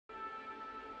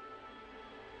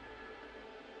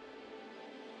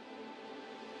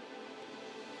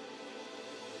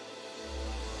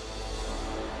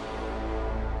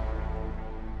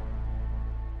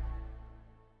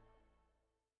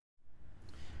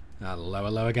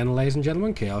Hello again, ladies and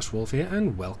gentlemen, ChaosWulff here,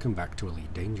 and welcome back to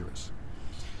Elite Dangerous.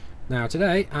 Now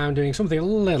today I'm doing something a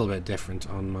little bit different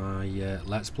on my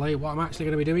Let's Play. What I'm actually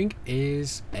going to be doing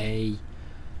is a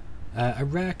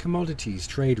rare commodities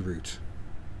trade route.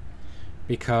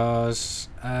 Because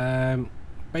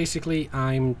basically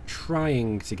I'm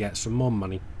trying to get some more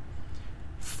money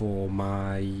for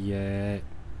my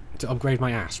to upgrade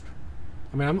my ASP.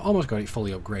 I mean, I'm almost got it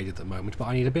fully upgraded at the moment, but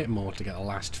I need a bit more to get the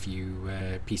last few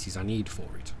pieces I need for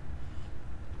it.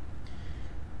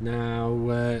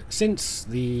 Now, since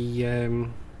the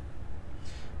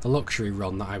luxury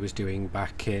run that I was doing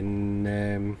back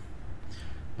in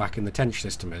the Tench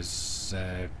system has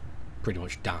pretty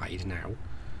much died now.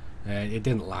 It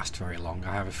didn't last very long.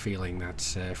 I have a feeling that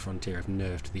Frontier have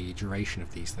nerfed the duration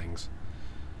of these things.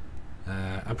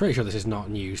 I'm pretty sure this is not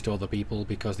news to other people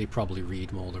because they probably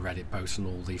read more the Reddit posts and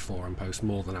all the forum posts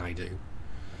more than I do.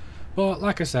 But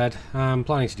like I said, I'm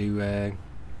planning to do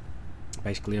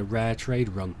basically a rare trade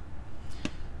run.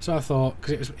 So I thought,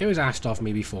 because it was asked of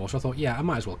me before, so I thought, yeah, I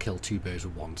might as well kill two birds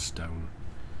with one stone.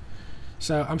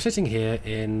 So I'm sitting here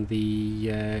in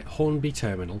the Hornby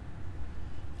terminal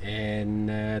in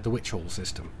the Witch Hall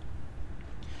system.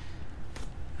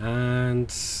 And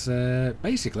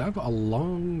basically I've got a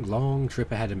long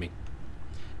trip ahead of me,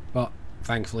 but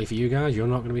thankfully for you guys you're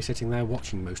not going to be sitting there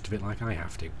watching most of it like I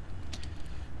have to.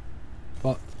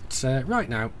 But right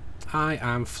now I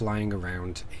am flying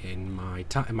around in my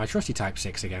trusty Type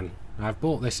 6 again. I've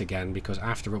bought this again because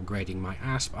after upgrading my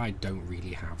ASP I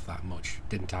didn't have that much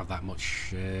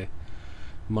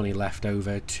money left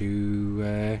over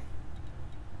to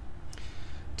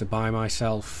buy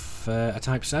myself a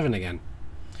Type 7 again.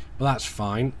 Well, that's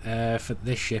fine. For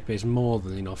this ship is more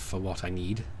than enough for what I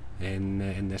need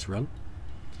in this run.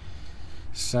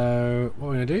 So what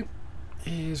we're going to do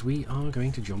is we are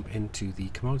going to jump into the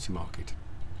commodity market,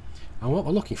 and what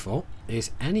we're looking for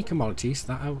is any commodities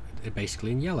that are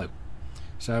basically in yellow.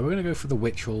 So we're going to go for the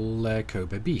Witch Hall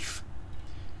Cobra beef.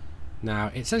 Now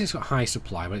it says it's got high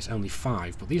supply, but it's only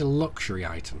 5. But these are luxury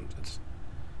items.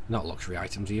 Not luxury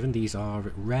items even. These are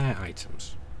rare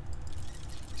items.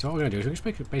 So what we're going to do is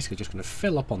we're basically just going to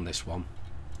fill up on this one,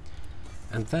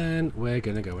 and then we're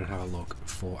going to go and have a look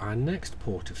for our next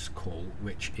port of call,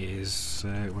 which is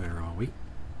where are we?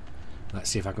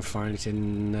 Let's see if I can find it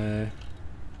in the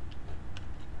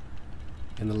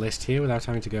list here without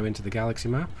having to go into the galaxy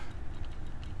map.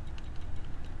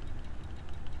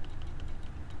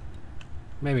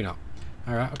 Maybe not.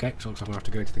 Alright, okay, so looks like I'm going to have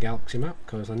to go into the galaxy map,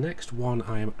 because the next one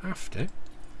I am after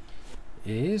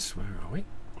is, where are we?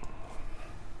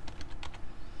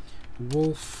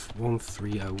 Wolf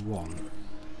 1301.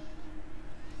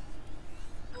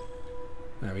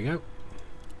 There we go.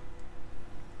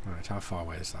 Right, how far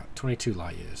away is that? 22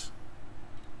 light years.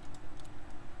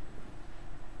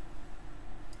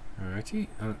 Alrighty,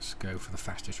 let's go for the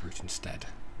fastest route instead.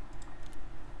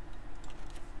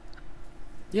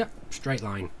 Yep, straight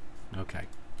line. Okay.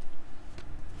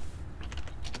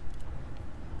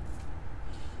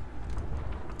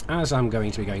 As I'm going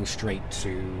to be going straight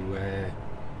to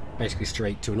basically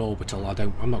straight to an orbital,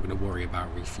 I'm not going to worry about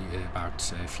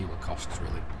fuel costs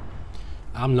really.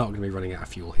 I'm not going to be running out of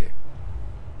fuel here.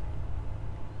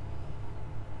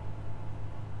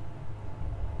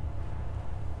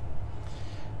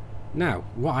 Now,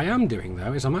 what I am doing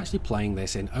though is I'm actually playing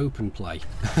this in open play.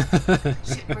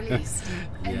 Ship released.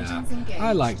 Yeah,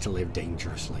 I like to live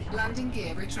dangerously. Landing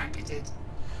gear retracted.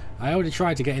 I already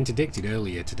tried to get interdicted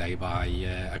earlier today by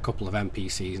a couple of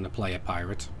NPCs and a player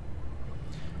pirate.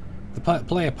 The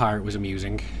player pirate was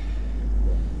amusing.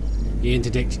 He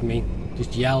interdicted me,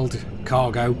 just yelled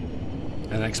cargo,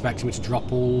 and expected me to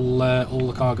drop all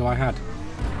the cargo I had.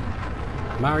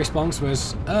 My response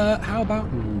was, how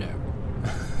about no?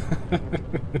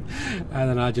 And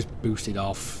then I just boosted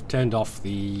off, turned off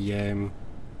the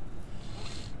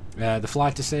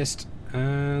flight assist,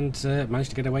 and managed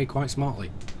to get away quite smartly.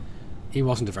 He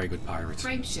wasn't a very good pirate.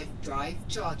 Frameshift drive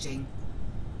charging.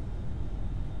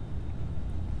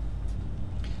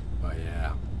 But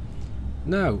yeah.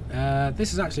 No,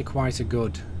 this is actually quite a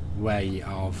good way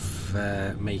of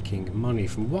making money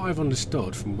from what I've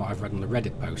understood, from what I've read on the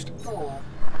Reddit post. 4,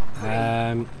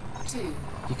 3, 2,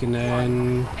 you can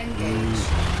earn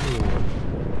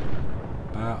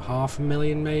about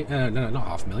 $500,000, maybe. No,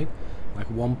 not $500,000. Like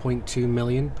 1.2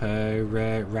 million per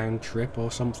round trip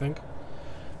or something,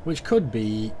 which could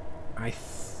be, I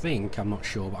think, I'm not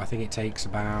sure, but I think it takes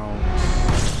about,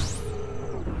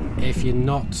 if you're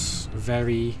not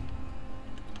very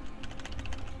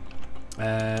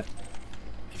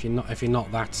if you're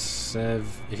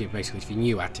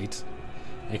new at it,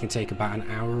 it can take about an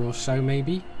hour or so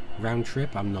maybe, round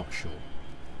trip, I'm not sure.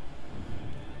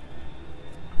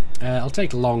 It'll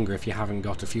take longer if you haven't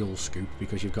got a fuel scoop,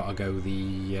 because you've got to go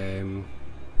the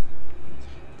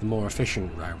more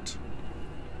efficient route.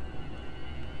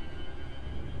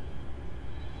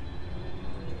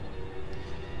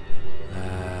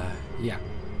 Yeah.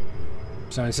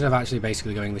 So instead of actually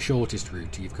basically going the shortest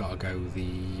route, you've got to go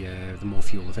the more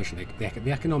fuel efficient,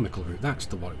 the economical route.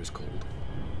 That's what it was called.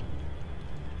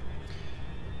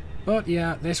 But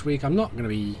yeah, this week I'm not going to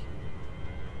be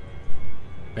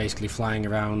basically flying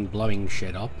around blowing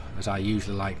shit up, as I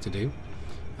usually like to do.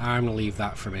 I'm going to leave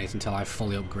that for a minute until I've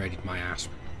fully upgraded my ASP.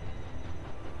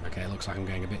 Okay, it looks like I'm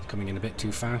coming in a bit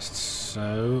too fast,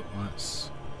 so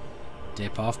let's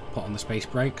dip off, put on the space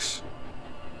brakes,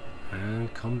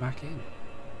 and come back in.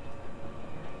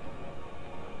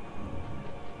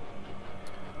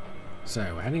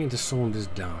 So, we're heading into Saunders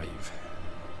Dive.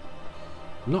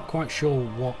 I'm not quite sure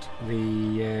what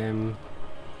the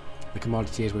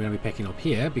commodity is we're going to be picking up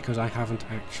here, because I haven't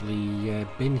actually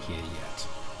been here yet.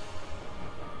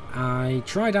 I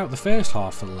tried out the first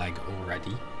half of the leg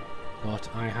already, but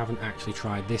I haven't actually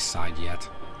tried this side yet.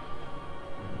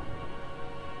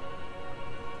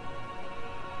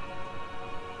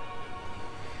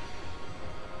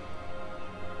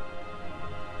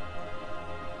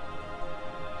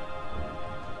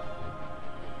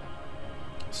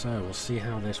 So we'll see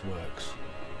how this works.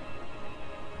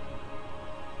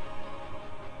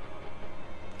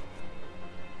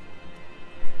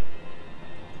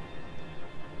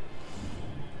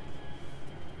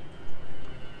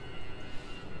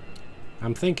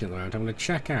 I'm thinking at the moment I'm going to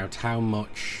check out how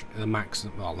much the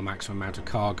maximum amount of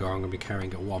cargo I'm going to be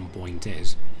carrying at one point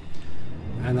is,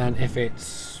 and then if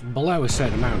it's below a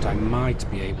certain amount, I might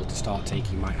be able to start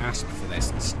taking my ASP for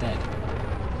this instead.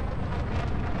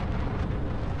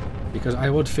 Because I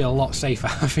would feel a lot safer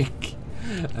having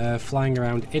flying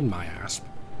around in my ASP.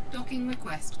 Docking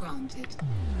request granted.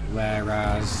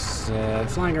 Whereas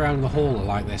flying around the hauler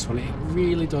like this one, it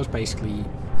really does basically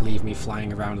leave me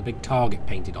flying around with a big target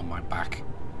painted on my back.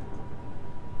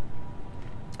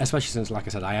 Especially since, like I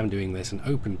said, I am doing this in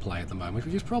open play at the moment,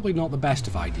 which is probably not the best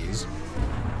of ideas.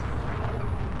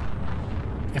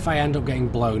 If I end up getting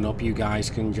blown up, you guys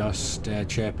can just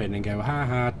chirp in and go, ha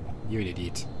ha, you're an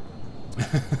idiot.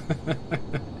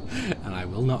 And I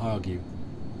will not argue.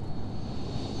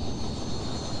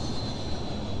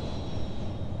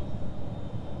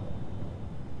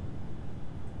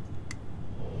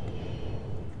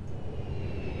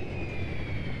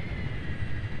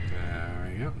 There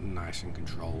we go, nice and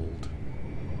controlled.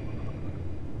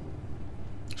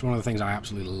 It's one of the things I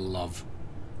absolutely love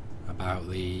about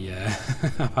the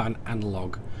about an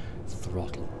analog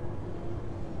throttle.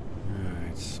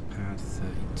 Right, pad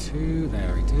 32,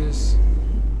 there it is.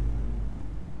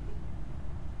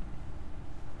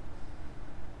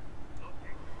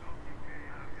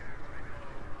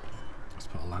 Let's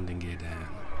put a landing gear down.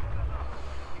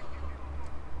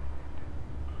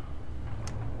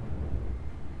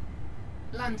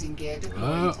 Landing gear deployed.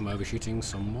 Oh, I'm overshooting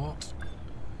somewhat.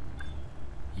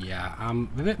 Yeah, I'm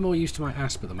a bit more used to my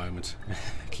ASP at the moment.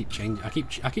 I keep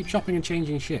chopping and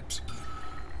changing ships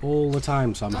all the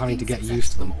time, so I'm having to get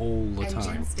used to them all the time.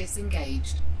 Engines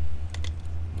disengaged.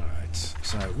 Alright,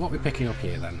 so what we're picking up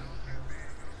here then?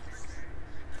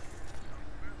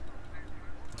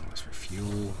 That's for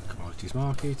fuel, commodities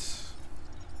market.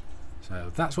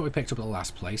 So that's what we picked up at the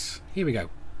last place. Here we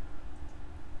go.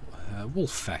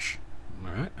 Wolf fish.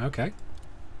 Alright, okay.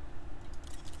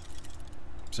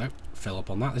 So, fill up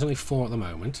on that. There's only 4 at the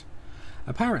moment.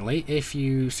 Apparently, if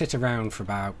you sit around for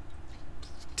about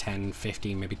 10,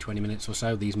 15, maybe 20 minutes or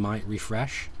so, these might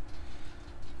refresh.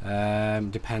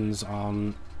 Depends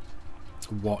on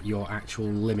what your actual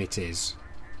limit is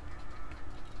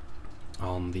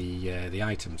on the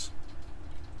items.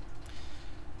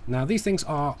 Now these things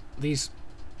are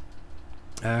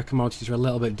commodities are a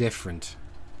little bit different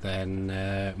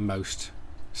than most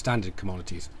standard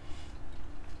commodities.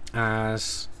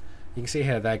 As you can see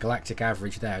here, their galactic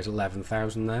average there is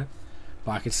 11,000 there,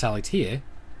 but I could sell it here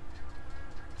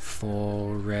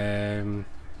for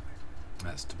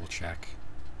let's double check.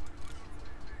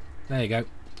 There you go,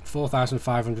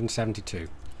 4,572.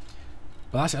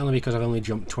 But that's only because I've only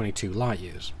jumped 22 light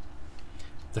years.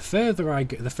 The further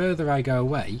I go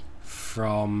away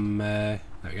from there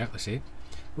we go. Let's see it.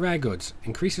 Rare goods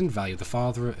increase in value the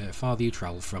farther you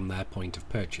travel from their point of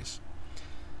purchase.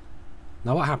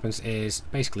 Now what happens is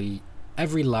basically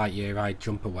every light year I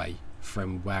jump away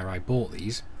from where I bought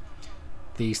these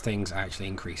things actually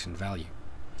increase in value.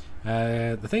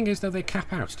 The thing is though, they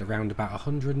cap out at around about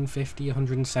 150,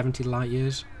 170 light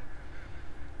years.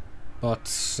 But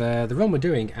the run we're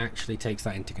doing actually takes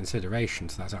that into consideration,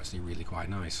 so that's actually really quite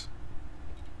nice.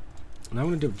 And what I'm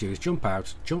going to do is jump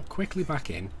out, jump quickly back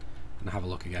in, and have a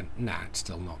look again. Nah, it's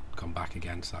still not come back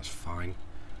again, so that's fine.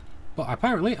 But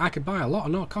apparently I could buy a lot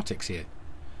of narcotics here.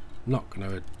 Not going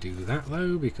to do that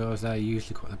though, because they're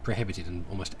usually quite prohibited in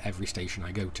almost every station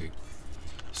I go to.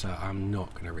 So I'm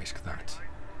not going to risk that.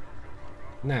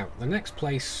 Now, the next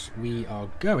place we are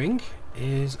going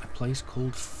is a place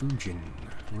called Fujin.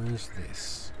 Where's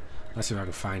this? Let's see if I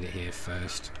can find it here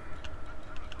first.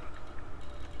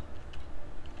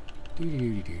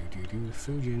 Fujin,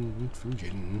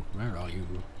 where are you?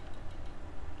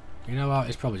 You know what,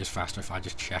 it's probably just faster if I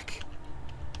just check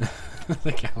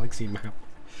the galaxy map.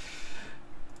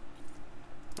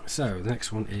 So, the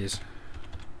next one is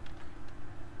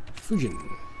Fujin.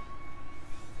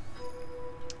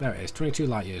 There it is, 22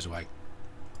 light years away.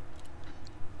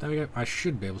 There we go, I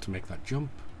should be able to make that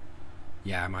jump.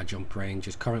 Yeah, my jump range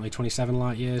is currently 27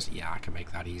 light years. Yeah, I can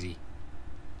make that easy.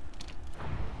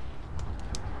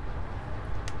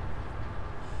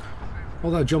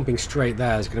 Although jumping straight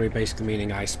there is going to be basically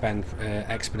meaning I spend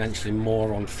exponentially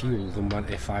more on fuel than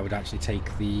if I would actually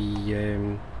take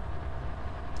the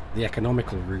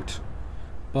economical route.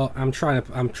 But I'm trying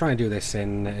to do this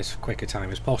in as quick a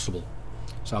time as possible,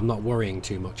 so I'm not worrying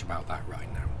too much about that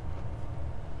right now.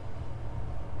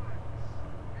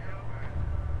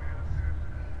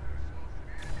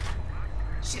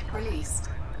 Ship released.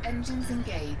 Engines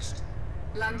engaged.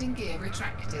 Landing gear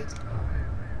retracted.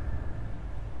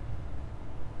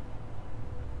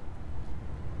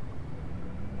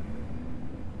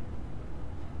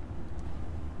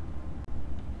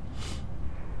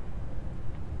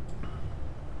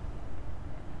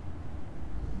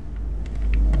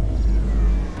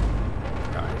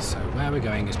 So where we're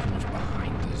going is pretty much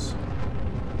behind us.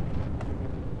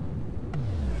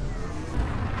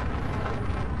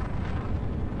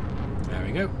 There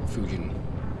we go, Fujin.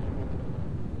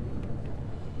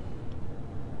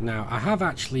 Now I have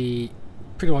actually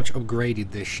pretty much upgraded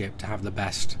this ship to have the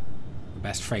best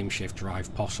frame shift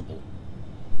drive possible.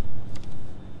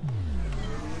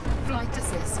 Flight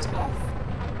assist off.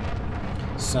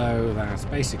 So that's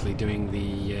basically doing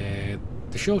the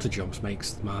shorter jumps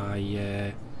makes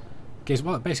my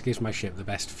basically gives my ship the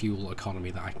best fuel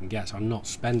economy that I can get, so I'm not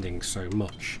spending so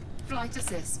much Flight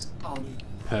assist on.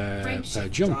 per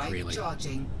jump really.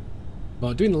 Charging.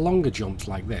 But doing the longer jumps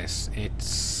like this,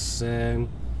 it's the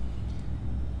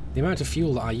amount of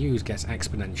fuel that I use gets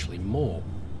exponentially more,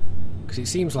 because it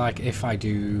seems like if I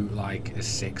do like a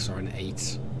 6 or an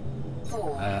 8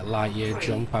 light year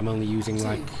jump, I'm only using 2,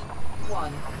 like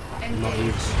 1. not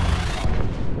Engage.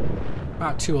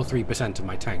 about 2 or 3% of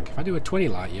my tank. If I do a 20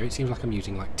 light year, it seems like I'm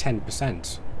using like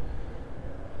 10%.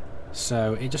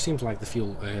 So it just seems like the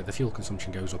fuel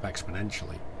consumption goes up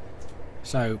exponentially.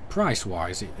 So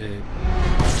price-wise,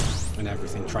 and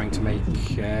everything, trying to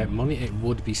make money, it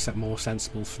would be more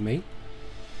sensible for me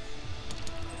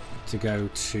to go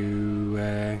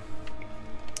the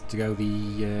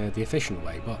efficient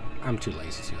way. But I'm too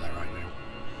lazy to do that right now.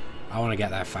 I want to get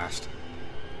there fast.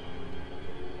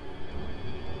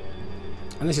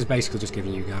 And this is basically just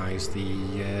giving you guys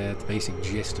the basic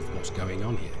gist of what's going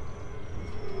on here.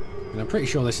 And I'm pretty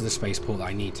sure this is the spaceport that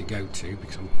I need to go to,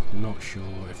 because I'm not sure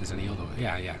if there's any other...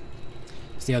 Yeah.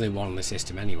 It's the only one on the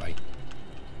system anyway.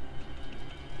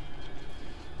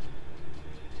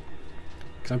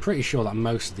 Because I'm pretty sure that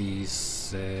most of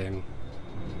these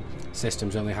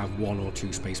systems only have 1 or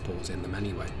 2 spaceports in them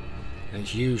anyway. And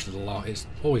it's usually it's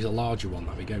always a larger one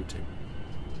that we go to.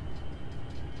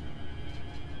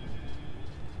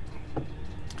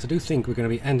 So I do think we're going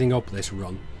to be ending up this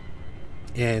run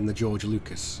in the George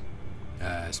Lucas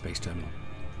space terminal.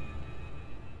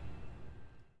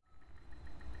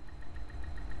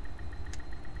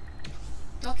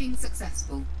 Docking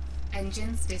successful.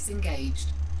 Engines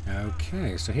disengaged.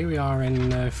 Okay, so here we are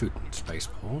in Futon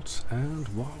Spaceport, and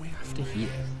what are we after here?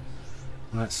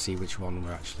 Let's see which one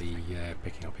we're actually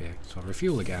picking up here. So I'll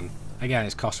refuel again. Again,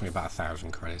 it's costing me about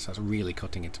 1,000 credits. That's really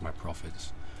cutting into my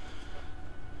profits.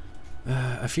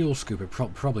 A fuel scooper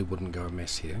probably wouldn't go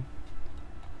amiss here.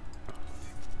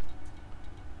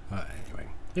 But anyway,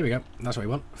 here we go. That's what we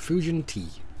want. Fusion T.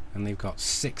 And they've got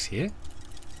 6 here.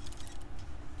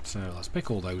 So let's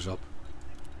pick all those up.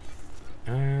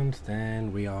 And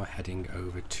then we are heading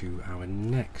over to our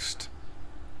next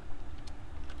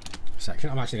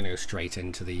section. I'm actually going to go straight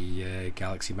into the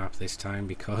galaxy map this time,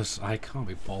 because I can't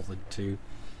be bothered to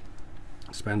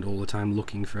spend all the time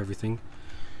looking for everything.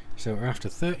 So we're after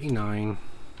 39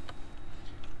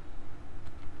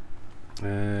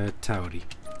 Tauri.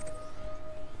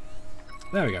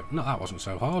 There we go. No, that wasn't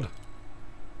so hard.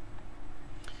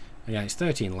 Yeah, it's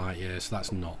 13 light years, so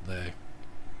that's not the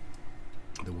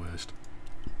worst.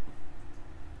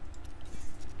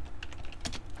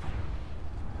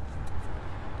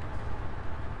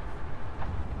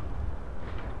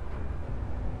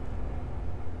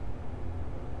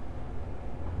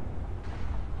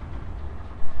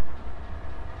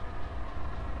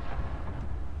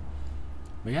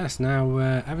 But yes, now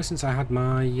ever since I had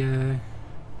my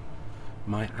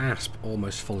my ASP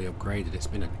almost fully upgraded, it's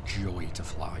been a joy to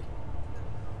fly.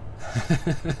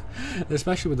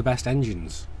 Especially with the best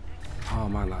engines. Oh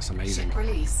man, that's amazing. Ship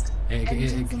released.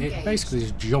 It basically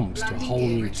just jumps to a whole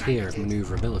new tier of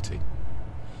manoeuvrability.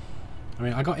 I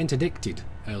mean, I got interdicted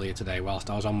earlier today whilst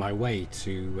I was on my way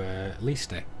to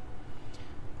Leicester.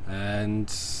 And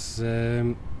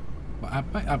for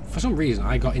some reason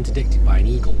I got interdicted by an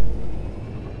eagle.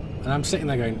 And I'm sitting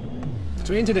there going,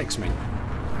 so he interdicts me.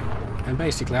 And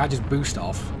basically I just boost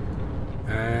off.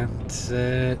 And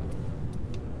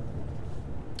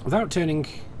without turning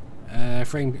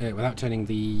without turning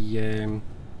the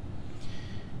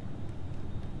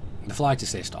flight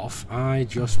assist off, I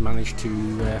just managed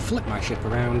to flip my ship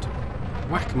around,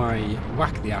 whack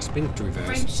the ASP into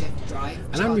reverse,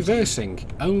 and I'm reversing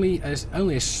only a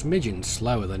smidgen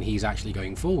slower than he's actually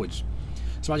going forwards.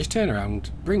 So I just turn around,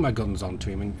 bring my guns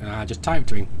onto him, and I just type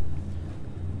to him,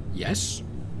 "Yes,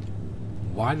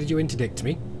 why did you interdict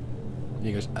me?" And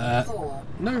he goes,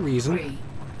 no reason." 3,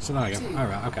 So there I go. 2,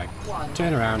 Alright, okay. 1,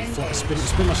 Turn around, engage.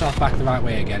 spin myself back the right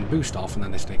way again, boost off, and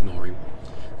then just ignore him.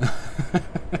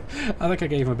 I think I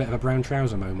gave him a bit of a brown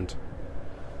trouser moment.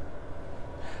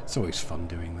 It's always fun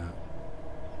doing that.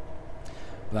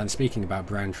 But then speaking about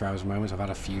brown trouser moments, I've had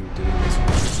a few doing this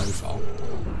run so far.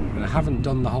 And I haven't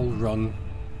done the whole run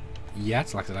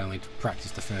yet, like I said, I only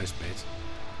practiced the first bit.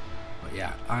 But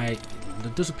yeah, it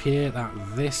does appear that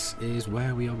this is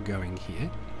where we are going here.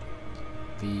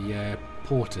 The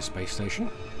Porter space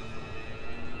station.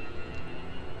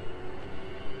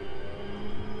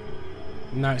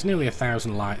 Now it's nearly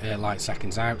 1,000 light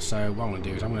seconds out, so what I'm going to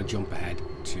do is I'm going to jump ahead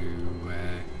to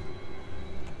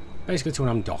basically to when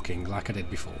I'm docking, like I did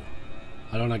before.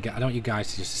 I don't want you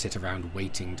guys to just sit around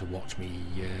waiting to watch me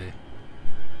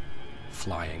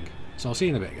flying. So I'll see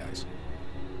you in a bit, guys.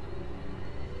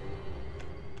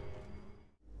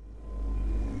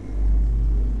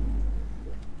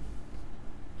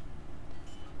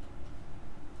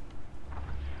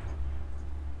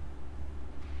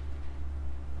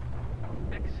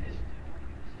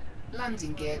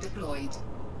 Landing gear deployed.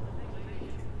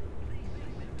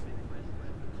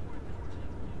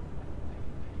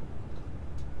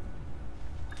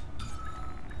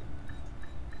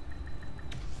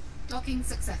 Docking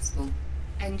successful.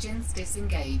 Engines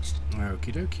disengaged.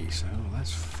 Okie dokie, so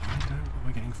let's find out what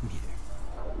we're getting from here.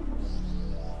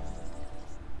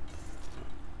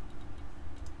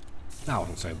 That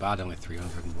wasn't so bad, only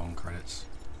 301 credits.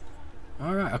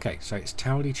 Alright, okay, so it's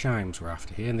Towdy Chimes we're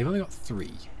after here, and they've only got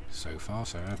 3 so far,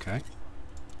 so okay.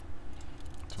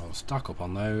 So I'll stock up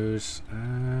on those,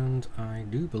 and I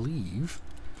do believe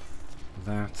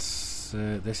that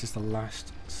this is the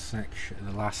last section,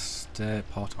 the last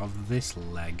part of this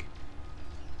leg.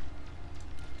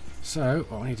 So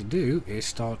what I need to do is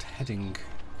start heading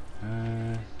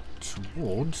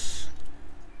towards,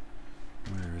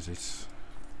 where is it?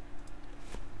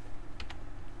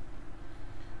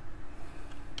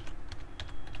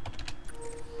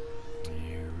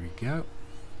 Go.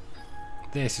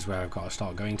 This is where I've got to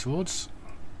start going towards.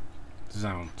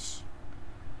 Zounds.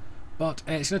 But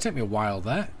it's going to take me a while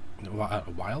there. A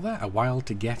while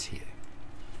to get here.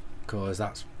 Because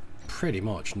that's pretty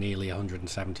much nearly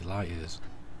 170 light years.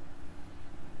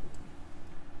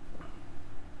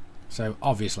 So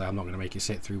obviously I'm not going to make you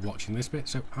sit through watching this bit,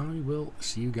 so I will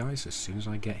see you guys as soon as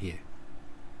I get here.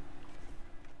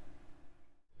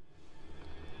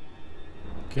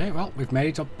 Okay, well, we've made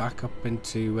it up back up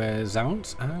into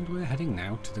Zounds, and we're heading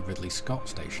now to the Ridley Scott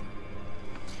station.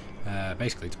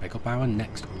 Basically to pick up our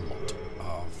next lot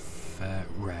of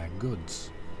rare goods.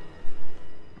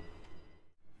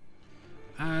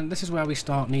 And this is where we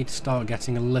need to start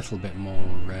getting a little bit more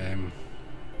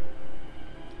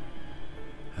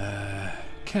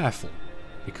careful,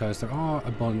 because there are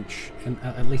a bunch,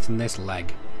 at least in this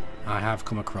leg, I have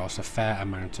come across a fair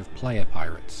amount of player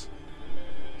pirates.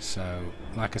 So,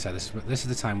 like I said, this is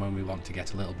the time when we want to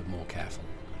get a little bit more careful.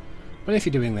 But if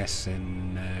you're doing this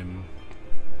in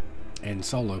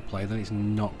solo play, then it's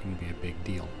not going to be a big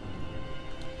deal.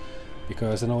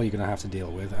 Because then all you're going to have to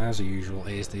deal with, as usual,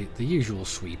 is the usual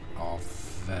sweep of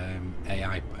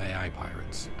AI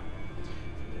pirates.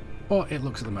 But it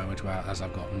looks at the moment as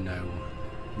I've got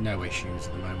no issues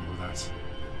at the moment with that.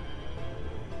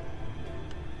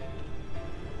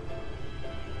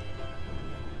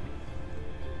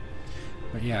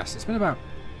 But yes, it's been about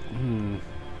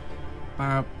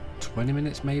 20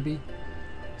 minutes maybe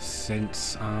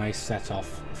since I set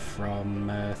off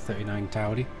from 39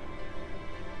 Tauri.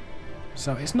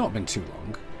 So it's not been too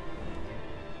long.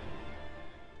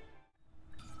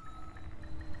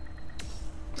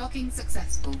 Docking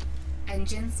successful.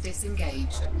 Engines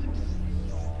disengaged.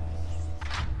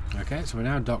 Okay, so we're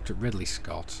now docked at Ridley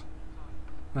Scott.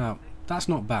 Now, that's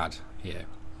not bad here.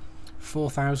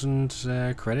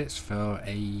 4,000 credits for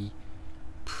a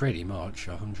pretty much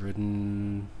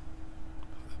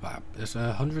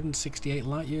 168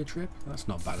 light year trip. That's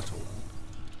not bad at all.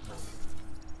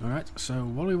 Alright, so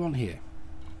what do we want here?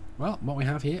 Well, what we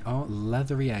have here are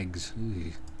leathery eggs.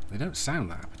 Ooh, they don't sound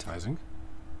that appetizing.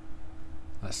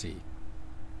 Let's see.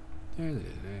 Yeah,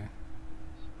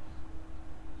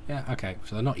 okay,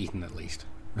 so they're not eaten at least.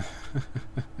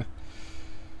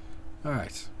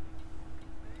 Alright.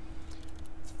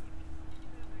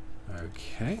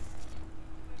 Okay.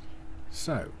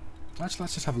 So, let's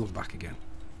just have a look back again.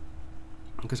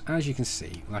 Because as you can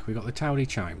see, like we've got the Tauri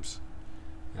chimes.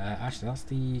 Actually, that's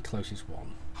the closest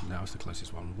one. No, it's the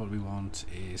closest one. What we want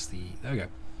is the... There we go.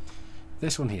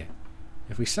 This one here.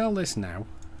 If we sell this now,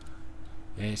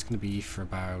 it's going to be for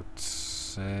about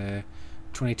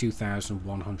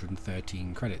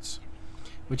 22,113 credits,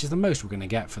 which is the most we're going to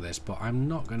get for this, but I'm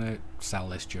not going to sell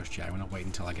this just yet. I'm going to wait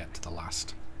until I get to the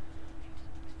last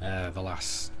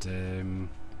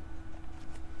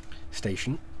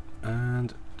station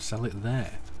and sell it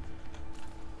there.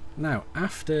 Now,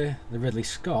 after the Ridley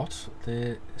Scott,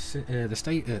 the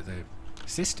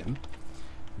system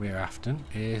we're after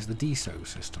is the DSO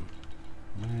system.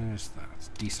 Where's that?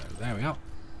 DSO. There we are.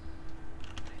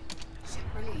 Ship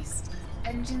released.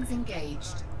 Engines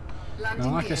engaged. Landing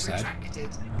now, like gear I said, retracted.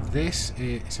 this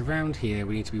is around here.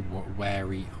 We need to be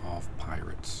wary of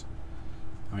pirates.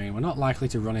 I mean, we're not likely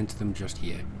to run into them just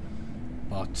here,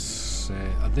 but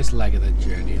at this leg of the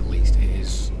journey, at least, it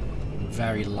is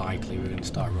very likely we're going to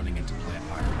start running into player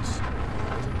pirates.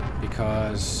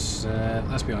 Because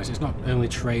let's be honest, it's not only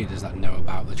traders that know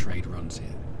about the trade runs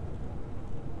here.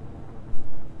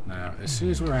 Now, as soon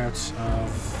as we're out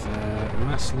of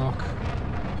Masslock,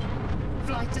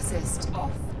 Flight assist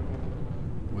off.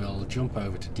 we'll jump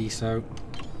over to DSO.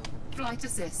 Flight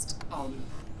assist on.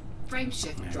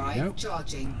 Frameshift There we go. drive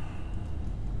charging.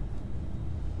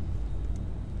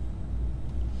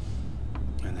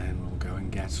 And then we'll go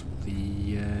and get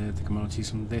the commodities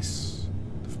from that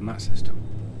system.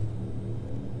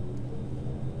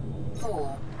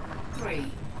 4, 3,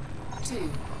 2,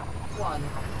 1.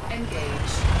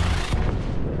 Engage.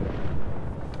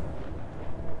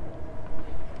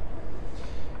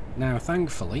 Now,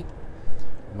 thankfully,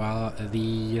 while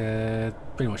the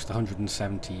pretty much the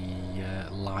 170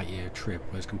 light year trip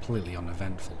was completely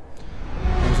uneventful,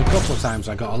 there was a couple of times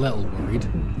I got a little worried.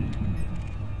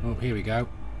 Oh, here we go.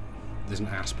 There's an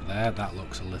asp there. That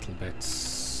looks a little bit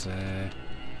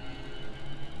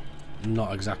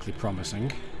not exactly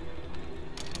promising.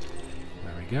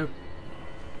 There we go.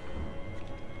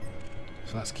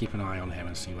 So let's keep an eye on him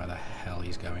and see where the hell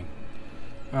he's going.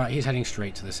 Alright, he's heading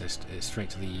straight to the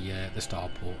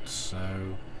starport,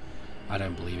 so I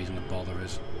don't believe he's going to bother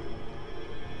us.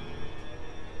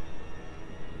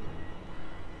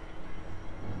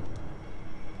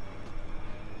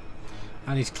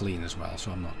 And he's clean as well,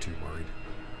 so I'm not too worried.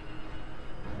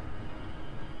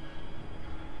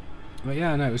 But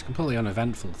yeah, no, it was completely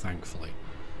uneventful, thankfully.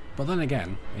 But then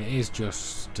again, it is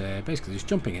just basically just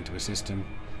jumping into a system,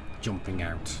 jumping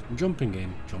out, jumping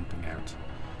in, jumping out.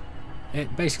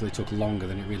 It basically took longer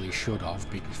than it really should have,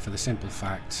 for the simple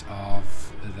fact of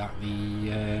that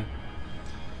the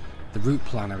route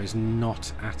planner is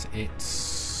not at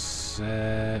its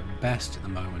best at the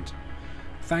moment.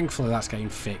 Thankfully that's getting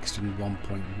fixed in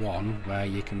 1.1, where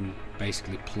you can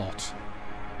basically plot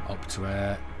up to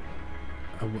a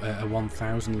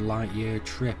 1,000 light year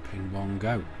trip in one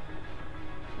go.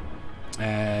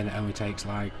 And it only takes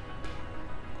like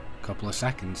a couple of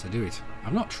seconds to do it.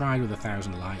 I've not tried with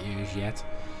 1,000 light years yet.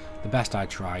 The best I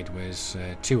tried was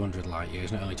 200 light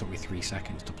years, and it only took me 3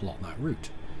 seconds to plot that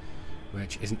route,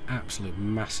 which is an absolute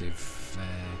massive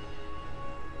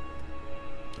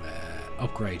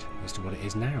upgrade as to what it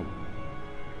is now.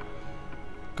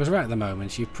 Because right at the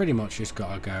moment you've pretty much just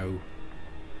got to go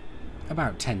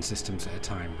about 10 systems at a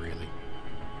time, really.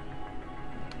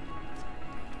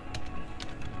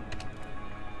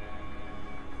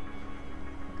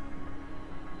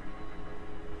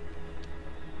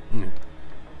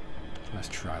 Let's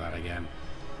try that again.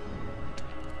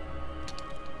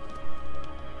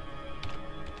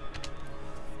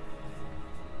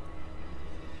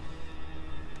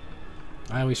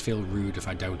 I always feel rude if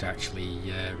I don't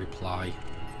actually reply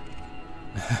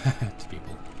to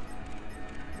people.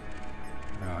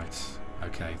 Right,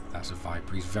 okay, that's a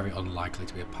Viper. He's very unlikely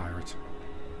to be a pirate.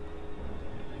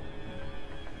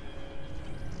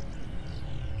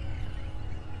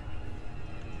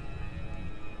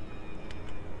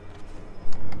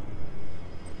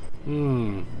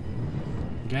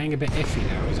 Getting a bit iffy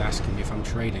now. He's asking me if I'm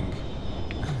trading.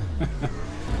 I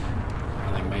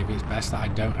think maybe it's best that I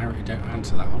don't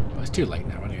answer that one. But it's too late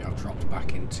now anyway. I've dropped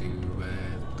back into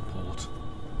the port.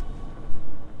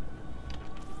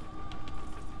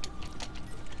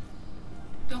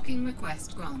 Docking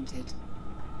request granted.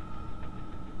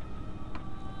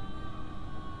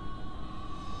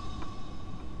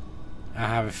 I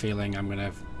have a feeling I'm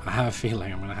gonna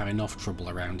have enough trouble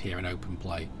around here in open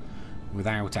play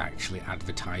without actually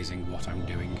advertising what I'm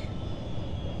doing.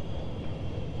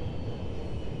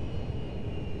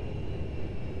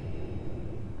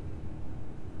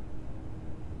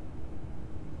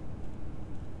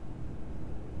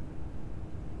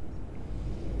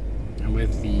 And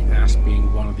with the Asp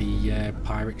being one of the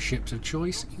pirate ships of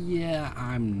choice, yeah,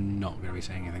 I'm not going to be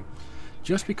saying anything.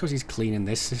 Just because he's clean in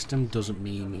this system doesn't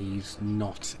mean he's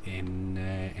not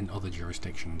in other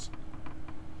jurisdictions.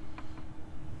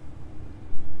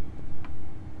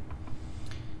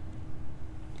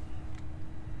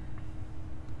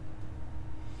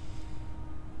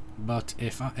 But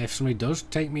if somebody does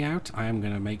take me out, I am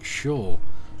going to make sure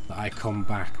that I come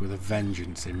back with a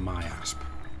vengeance in my Asp.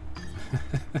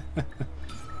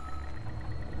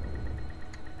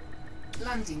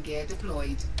 Landing gear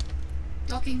deployed.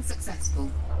 Docking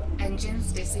successful.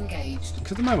 Engines disengaged.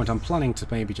 Because at the moment I'm planning to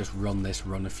maybe just run this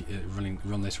run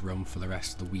for the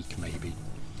rest of the week, maybe.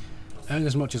 Earn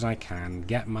as much as I can,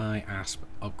 get my Asp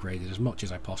upgraded as much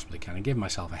as I possibly can, and give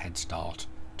myself a head start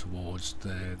towards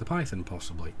the Python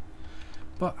possibly.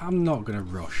 But I'm not going to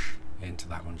rush into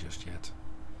that one just yet.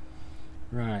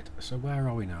 Right, so where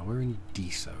are we now? We're in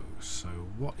DSO. So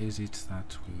what is it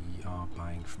that we are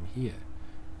buying from here?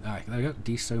 Alright, there we go,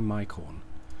 DSO Mycorn.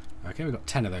 Okay, we've got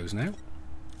 10 of those now.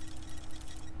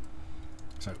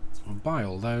 So we'll buy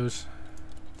all those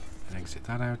and exit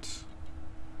that out.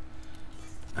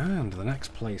 And the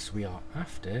next place we are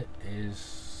after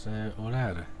is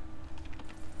Orada.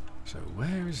 So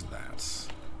where is that?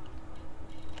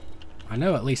 I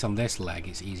know at least on this leg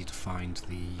it's easy to find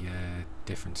the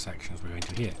different sections we're going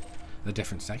to here. The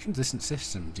different sections, different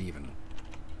systems even.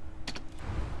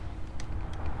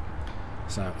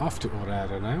 So off to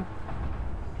Orada now.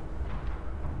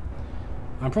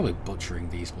 I'm probably butchering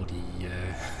these bloody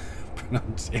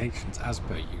pronunciations as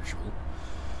per usual.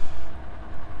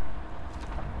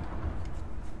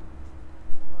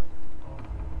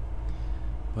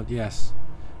 But yes.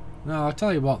 No, I'll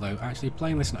tell you what though, actually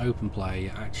playing this in open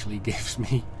play actually gives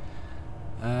me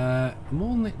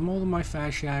more than my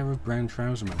fair share of brown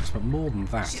trouser moments, but more than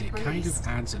that, Ship it kind released. of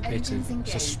adds a bit Engines of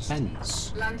engaged.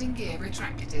 suspense Landing gear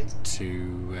retracted.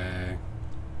 to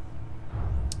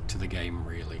the game,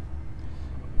 really.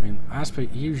 I mean, as per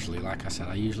usually, like I said,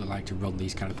 I usually like to run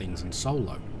these kind of things in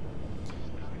solo,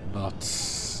 but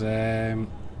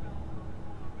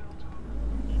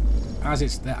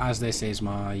as this is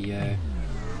my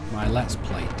my Let's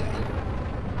Play day,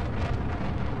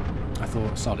 I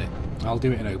thought, sod it, I'll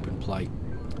do it in open play.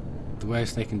 The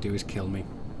worst they can do is kill me.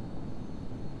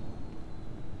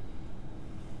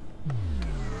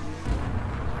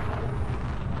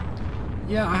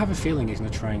 Yeah, I have a feeling he's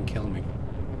going to try and kill me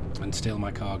and steal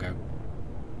my cargo.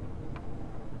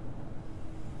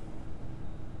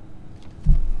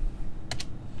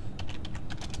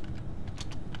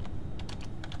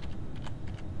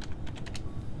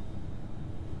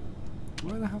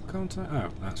 Where the hell can't I? Oh,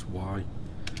 that's why.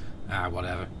 Ah,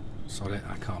 whatever. Sorry,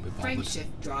 I can't be bothered.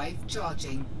 Frameshift drive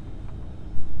charging.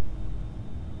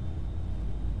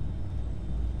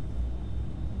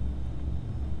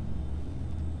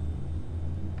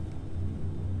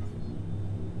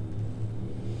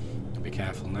 Be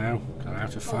careful now. Got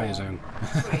out of fire zone.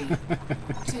 3,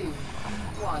 2,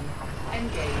 1.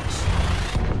 Engage.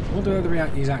 I wonder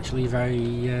whether he's actually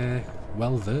very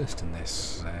well versed in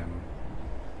this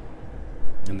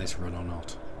run or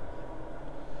not.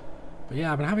 But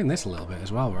yeah, I've been having this a little bit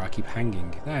as well, where I keep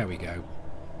hanging. There we go.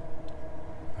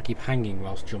 I keep hanging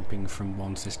whilst jumping from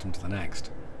one system to the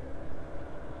next.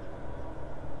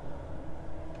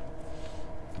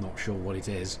 Not sure what it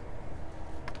is.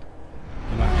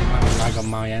 It might be lag on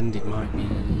my end, it might be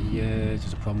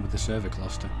just a problem with the server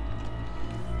cluster.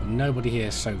 But nobody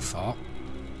here so far.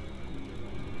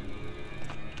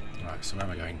 Right, so where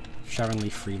am I going?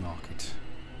 Sharonley Free Market.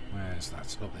 Where's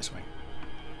that? Up this way.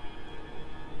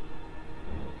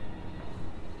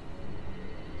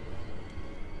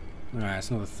 Alright, it's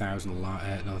another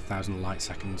 1,000 light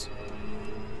seconds.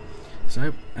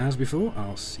 So, as before,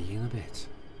 I'll see you in a bit.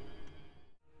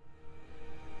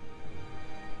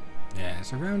 Yeah,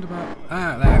 it's around about...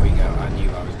 Ah, there we go. I knew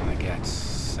I was going to get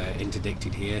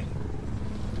interdicted here.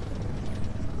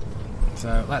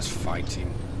 So, let's fight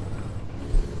him.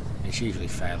 It's usually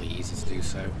fairly easy to do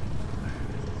so.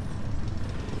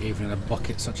 Even in a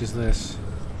bucket such as this.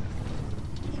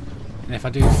 And if I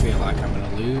do feel like I'm going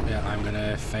to lose, I'm going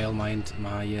to fail my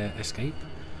escape,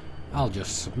 I'll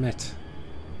just submit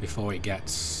before it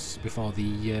gets, before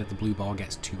the blue bar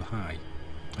gets too high,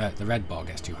 the red bar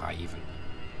gets too high even.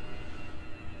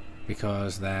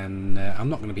 Because then I'm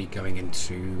not going to be going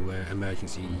into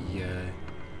emergency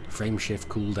frame shift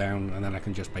cooldown, and then I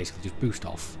can just basically just boost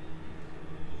off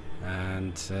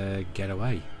and get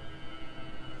away.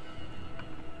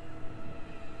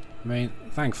 I mean,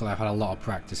 thankfully I've had a lot of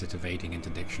practice at evading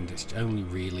interdictions. It's only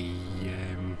really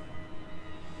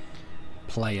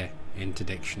player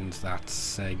interdictions that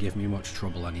give me much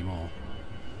trouble anymore.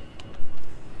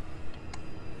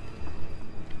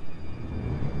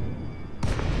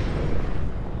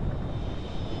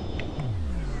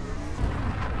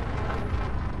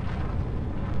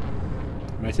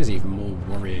 I mean, it is even more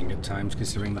worrying at times,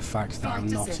 considering the fact that I'm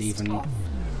not even...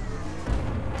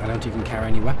 I don't even carry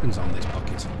any weapons on this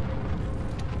bucket.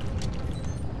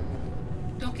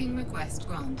 Docking request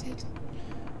granted.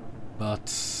 But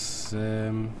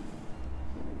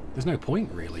there's no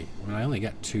point really. I mean, I only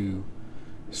get 2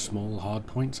 small hard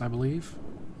points, I believe.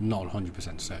 Not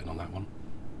 100% certain on that one.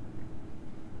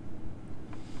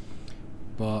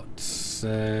 But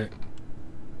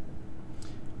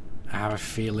I have a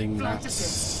feeling that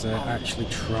actually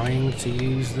trying to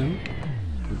use them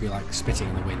would be like spitting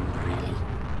in the wind, really.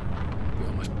 It'd be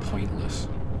almost pointless.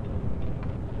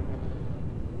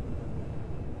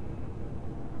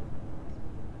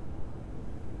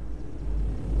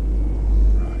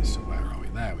 Right, so where are we?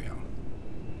 There we are.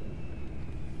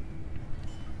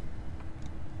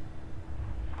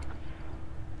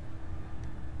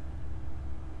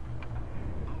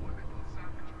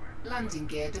 Landing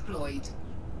gear deployed.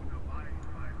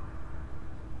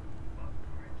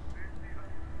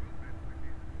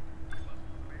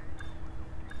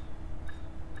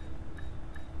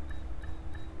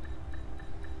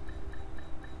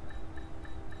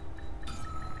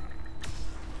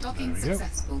 Docking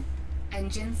successful.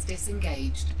 Engines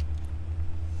disengaged.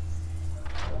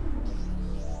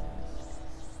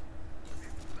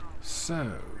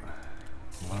 So,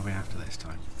 what are we after this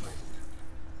time?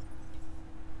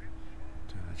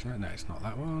 No, it's not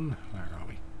that one. Where are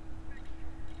we?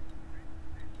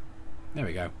 There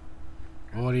we go.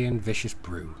 Audion Vicious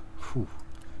Brew. Whew.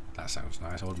 That sounds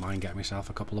nice. I wouldn't mind getting myself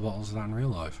a couple of bottles of that in real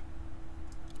life.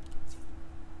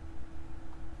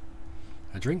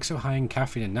 A drink so high in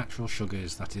caffeine and natural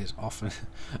sugars that it is often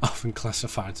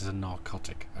classified as a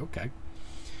narcotic. Okay.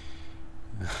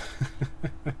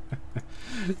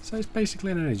 So it's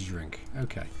basically an energy drink.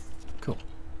 Okay. Cool.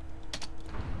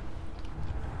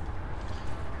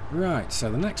 Right,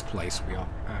 so the next place we are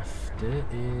after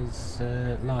is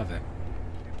lava.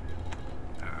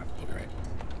 Ah, bugger it.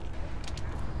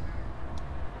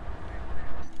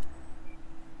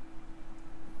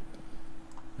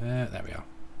 There we are.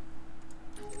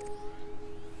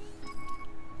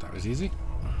 That was easy.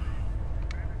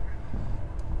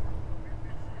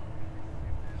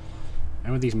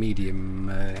 And with these medium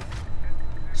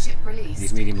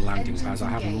landing pads, I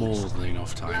have more than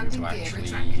enough time to actually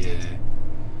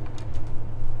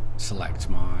select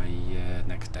my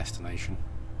next destination.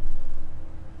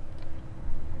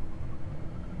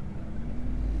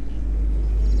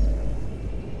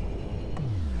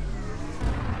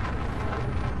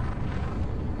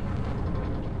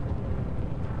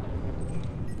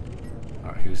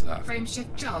 Alright, who's that? Frame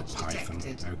shift charge Python.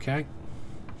 detected. Okay.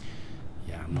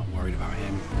 Yeah, I'm not worried about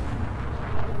him.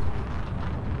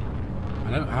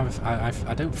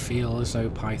 I don't feel as though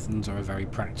Pythons are a very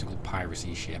practical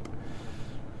piracy ship.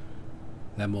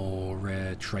 They're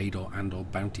more trade or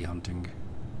bounty hunting.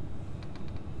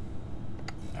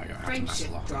 There we go. Frame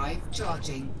shift drive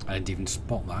charging. I didn't even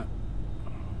spot that.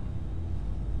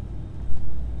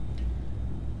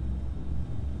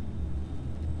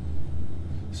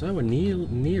 So we're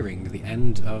nearing the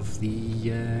end of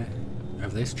the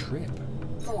of this trip.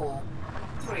 4,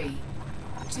 3,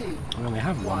 2. We only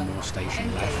have one more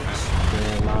station left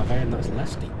after Lava, and that's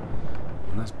Lesty.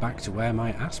 And that's back to where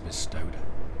my asp is stowed.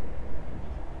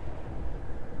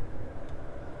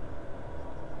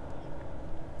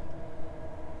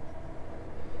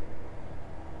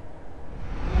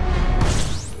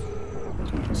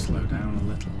 Slow down a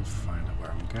little, find out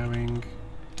where I'm going.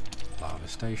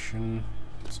 station.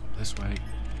 It's up this way.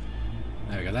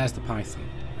 There we go, there's the Python,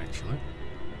 actually.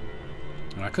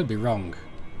 And I could be wrong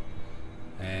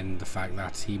in the fact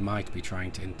that he might be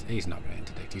trying to... He's not going to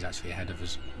interdict, he's actually ahead of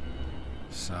us.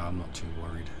 So I'm not too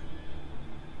worried.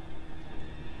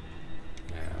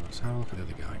 Yeah, let's have a look at the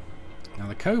other guy. Now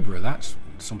the Cobra, that's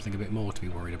something a bit more to be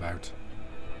worried about.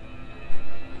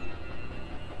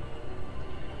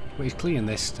 But he's clearing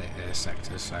this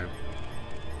sector, so...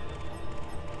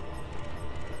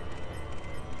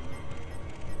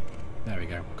 There we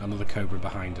go, got another Cobra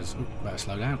behind us. Ooh, better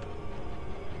slow down.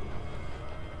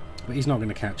 But he's not going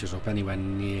to catch us up anywhere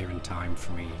near in time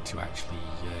for me to actually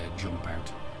jump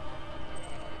out.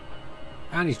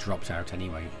 And he's dropped out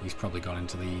anyway. He's probably gone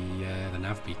into the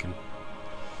nav beacon.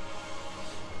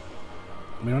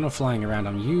 I mean, when I'm flying around,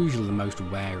 I'm usually the most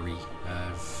wary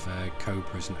of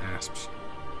Cobras and Asps.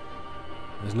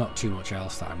 There's not too much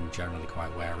else that I'm generally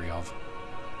quite wary of.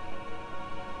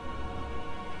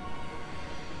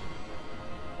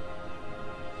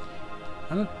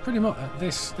 And pretty much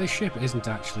this ship isn't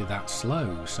actually that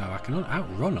slow, so I can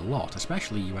outrun a lot,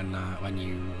 especially when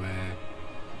you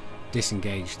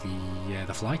disengage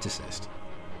the flight assist.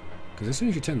 Because as soon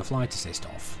as you turn the flight assist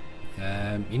off,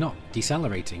 you're not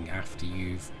decelerating after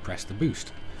you've pressed the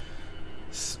boost.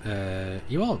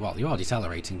 You are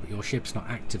decelerating, but your ship's not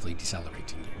actively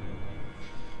decelerating you.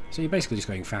 So you're basically just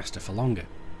going faster for longer.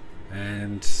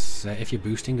 And if you're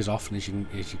boosting as often as you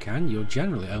can, you're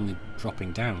generally only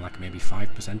dropping down like maybe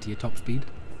 5% of your top speed.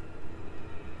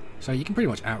 So you can pretty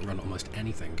much outrun almost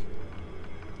anything.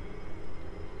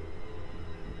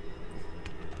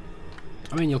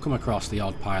 I mean, you'll come across the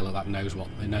odd pilot that knows what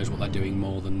they're doing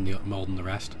more than the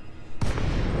rest.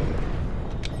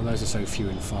 Well, those are so few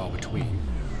and far between.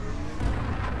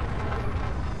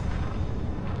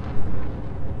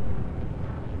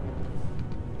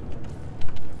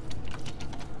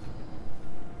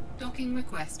 Docking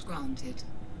request granted.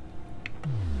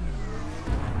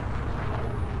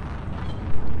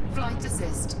 Flight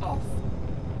assist off.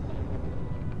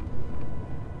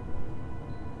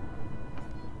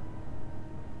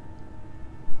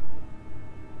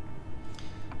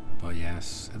 But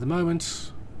yes, at the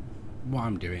moment, what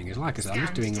I'm doing is, like I said, I'm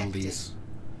just doing all these...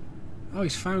 Oh,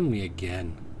 he's found me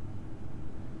again.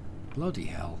 Bloody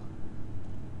hell.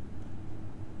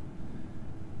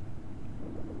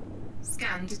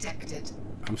 Scan detected.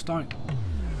 I'm starting to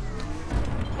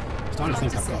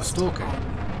think I've got a stalker.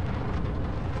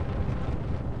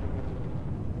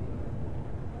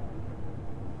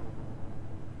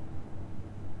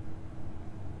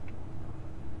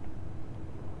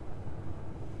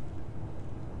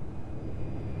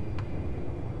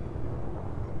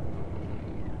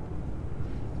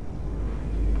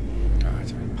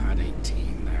 Right, I'm in pad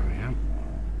 18, there I am.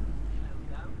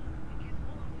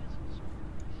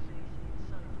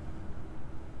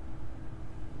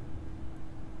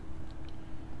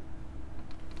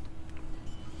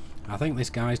 I think this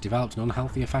guy's developed an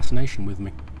unhealthy fascination with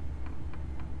me.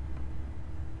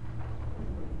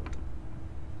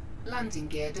 Landing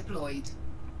gear deployed.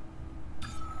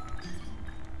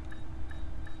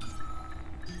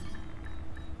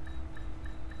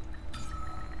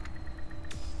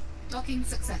 Docking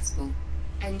successful.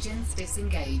 Engines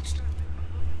disengaged.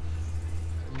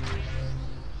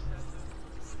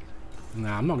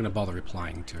 Nah, I'm not going to bother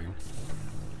replying to him.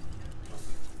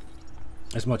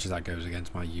 As much as that goes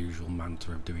against my usual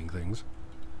mantra of doing things.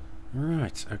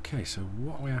 Right, okay, so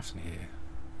what are we after here?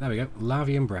 There we go,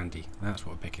 Lavi and Brandy. That's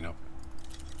what we're picking up.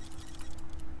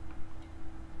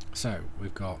 So,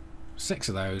 we've got 6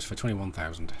 of those for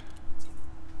 21,000.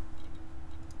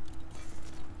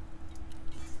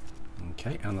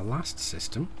 Okay, and the last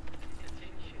system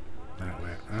that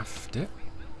we're after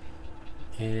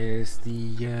is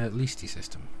the Leasty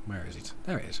system. Where is it?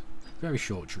 There it is. Very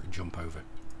short jump over.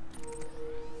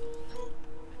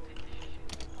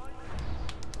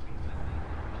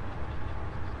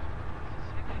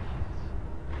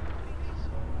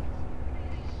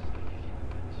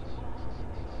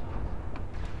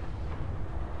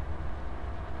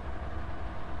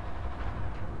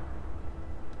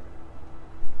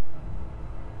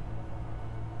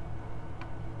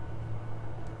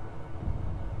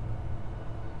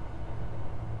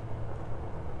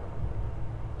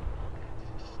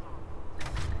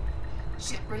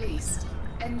 Ship released.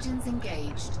 Engines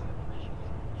engaged.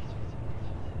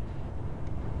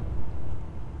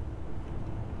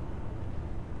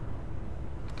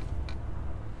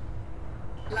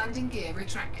 Landing gear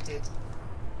retracted.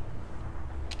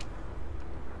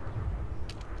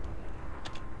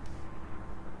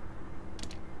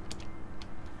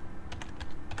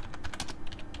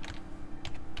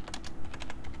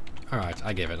 Alright,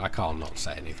 I give it. I can't not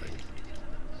say anything.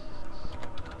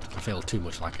 I feel too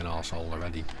much like an arsehole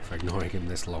already for ignoring him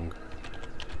this long.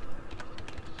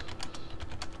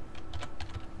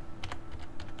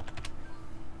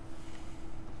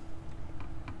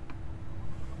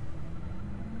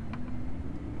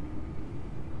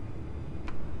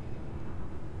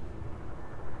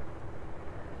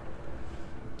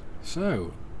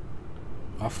 So,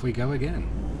 off we go again.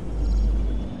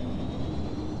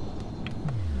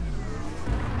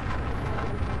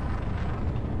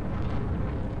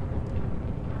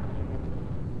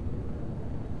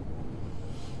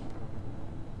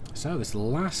 So this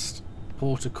last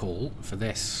port of call for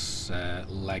this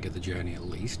leg of the journey, at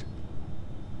least,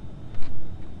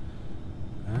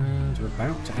 and we're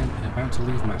about to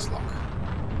leave Maslock.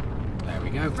 There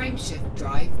we go. Frameshift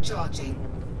drive charging.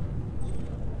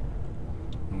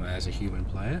 And there's a human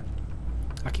player.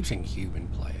 I keep saying human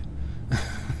player.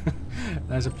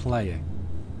 There's a player.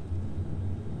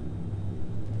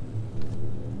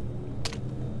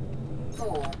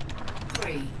 Four,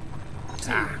 three,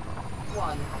 two,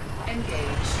 one.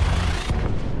 Engage.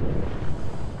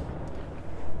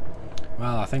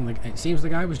 Well, I think it seems the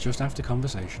guy was just after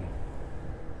conversation.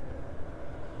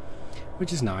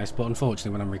 Which is nice, but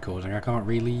unfortunately when I'm recording I can't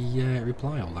really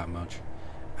reply all that much.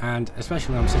 And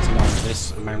especially when I'm sitting on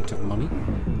this amount of money,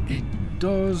 it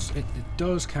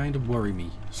does kind of worry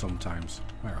me sometimes.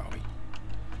 Where are we?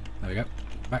 There we go.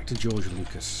 Back to George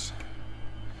Lucas.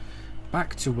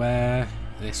 Back to where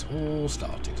this all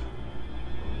started.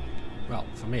 Well,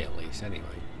 for me at least, anyway.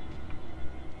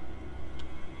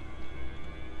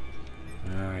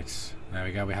 Right, there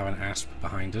we go, we have an asp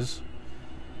behind us.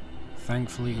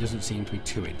 Thankfully, he doesn't seem to be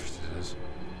too interested in us.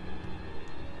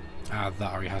 Ah,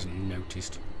 that or he hasn't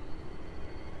noticed.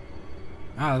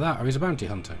 Ah, that or he's a bounty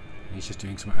hunter. He's just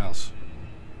doing something else.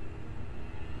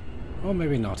 Or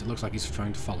maybe not, it looks like he's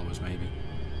trying to follow us, maybe.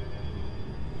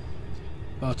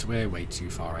 But we're way too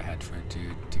far ahead for it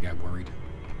to get worried.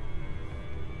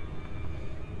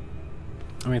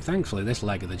 I mean, thankfully, this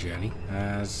leg of the journey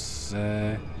has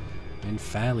been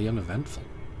fairly uneventful.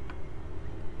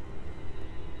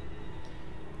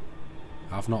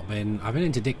 I've been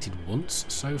interdicted once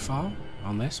so far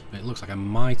on this, but it looks like I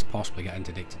might possibly get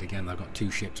interdicted again. I've got two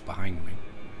ships behind me,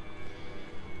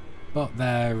 but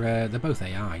they're both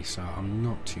AI, so I'm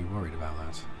not too worried about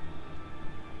that.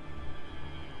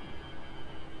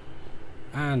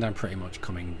 And I'm pretty much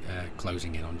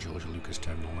closing in on George Lucas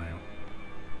Terminal now.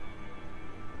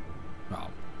 Well,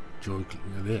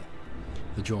 the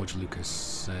George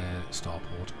Lucas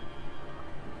starport.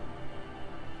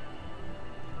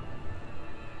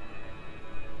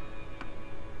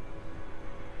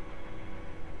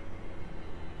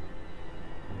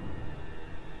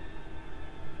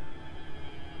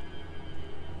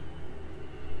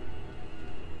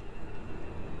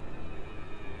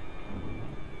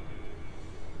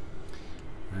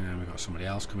 And we've got somebody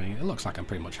else coming. It looks like I'm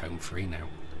pretty much home free now.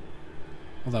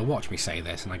 Although, watch me say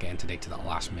this and I get interdicted at the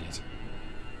last minute.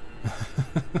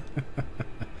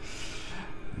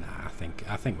 Nah, I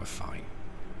think we're fine.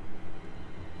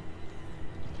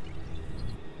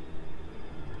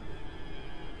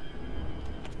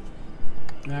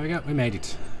 There we go, we made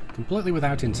it. Completely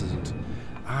without incident.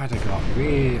 I'd have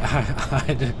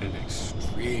been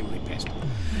extremely pissed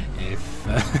if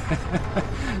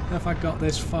if I got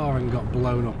this far and got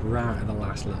blown up right at the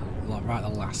last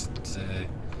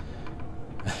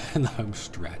in the home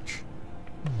stretch.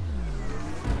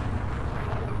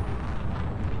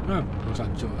 Oh, looks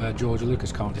like George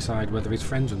Lucas can't decide whether he's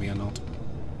friends with me or not.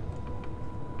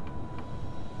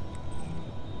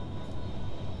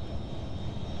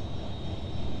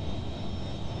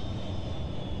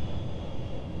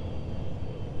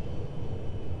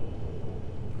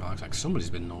 Well, looks like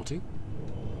somebody's been naughty.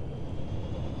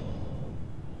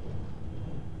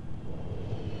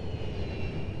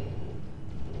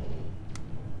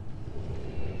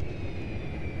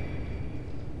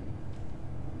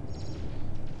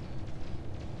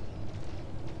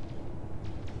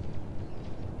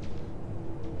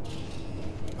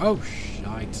 Oh,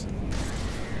 shite.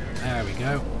 There we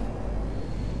go.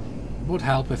 Would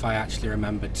help if I actually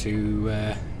remembered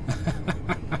to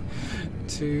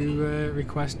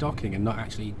request docking and not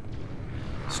actually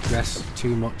stress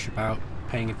too much about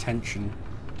paying attention.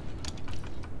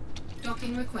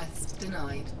 Docking request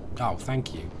denied. Oh,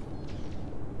 thank you.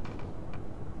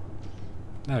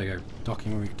 There we go.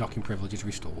 Docking privileges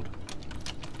restored.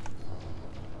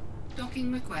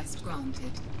 Docking request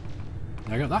granted.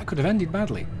 There we go. That could have ended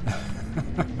badly.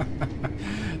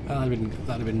 That'd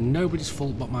have been nobody's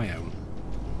fault but my own.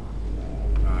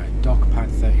 Right, dock pad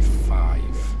 35.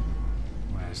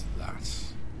 Where's that?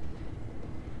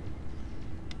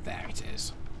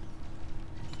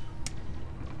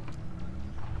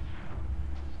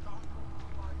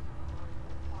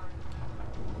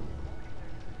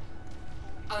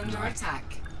 Under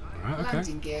attack. Right, okay.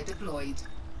 Landing gear deployed.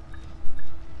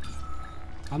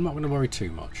 I'm not going to worry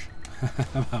too much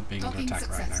about being under Docking attack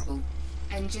successful. right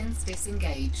now. Engines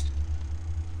disengaged.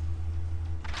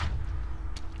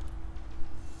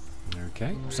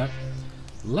 Okay, so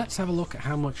let's have a look at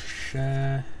how much,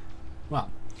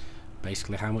 well,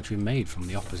 basically how much we've made from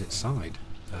the opposite side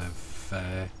of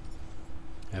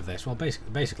this. Well,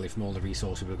 basically from all the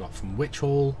resources we've got from Witch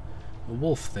Hall,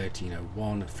 Wolf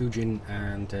 1301, Fujin,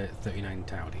 and 39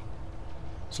 Taudi.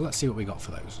 So let's see what we got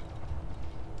for those.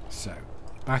 So,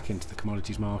 back into the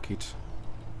commodities market.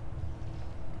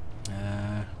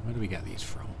 Where do we get these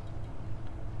from?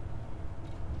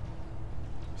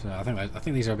 So I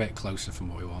think these are a bit closer from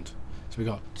what we want. So we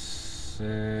got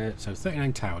so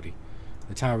 39 Taudi,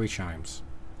 the Tauri chimes.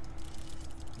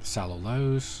 Sell all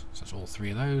those, so that's all 3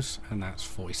 of those, and that's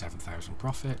 47,000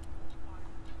 profit.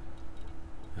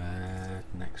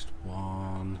 Next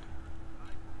one.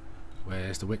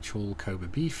 Where's the Witch Hall Cobra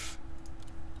beef?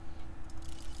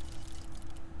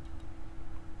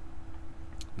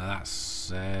 Now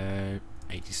that's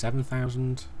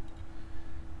 87,000.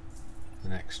 The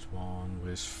next one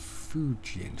was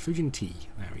Fujin tea.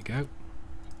 There we go.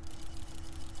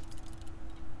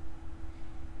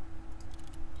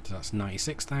 So that's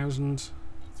 96,000.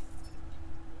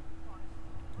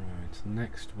 Right, the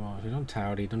next one. We've done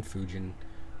Tauri, done Fujin,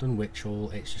 done Witch Hall.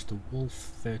 It's just a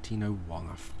Wolf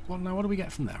 1301. Well, now what do we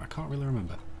get from there? I can't really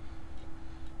remember.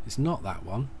 It's not that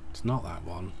one. It's not that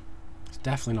one. It's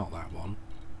definitely not that one.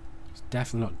 It's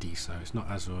definitely not Diso. It's not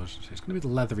Azur's. So it's going to be the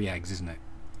leathery eggs, isn't it?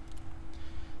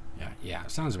 Yeah,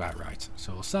 sounds about right.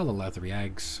 So we'll sell the leathery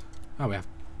eggs. Oh, we have.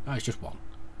 Oh, it's just one.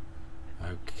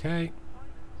 Okay.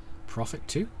 Profit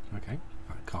 2. Okay,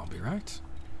 that can't be right.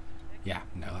 Yeah,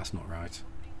 no, that's not right.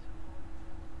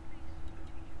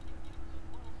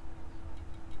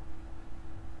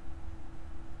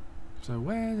 So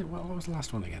what was the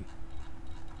last one again?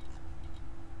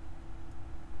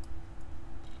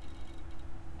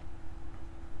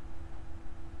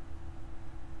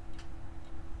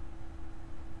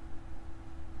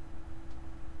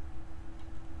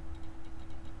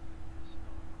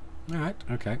 Alright,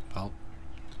 okay, well,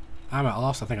 I'm at a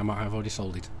loss. I think I might have already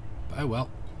sold it. But oh well.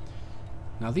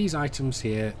 Now these items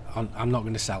here, I'm not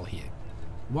going to sell here.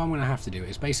 What I'm going to have to do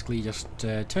is basically just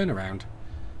turn around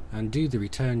and do the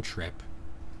return trip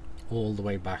all the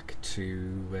way back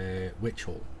to Witch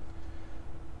Hall.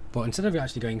 But instead of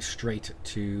actually going straight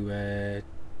to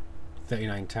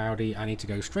 39 Taudi, I need to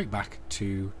go straight back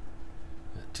to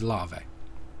Larve,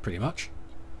 pretty much.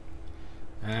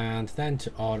 And then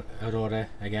to Aurora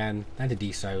again, then to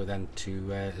Diso, then to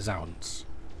Zawans.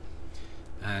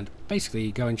 And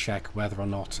basically go and check whether or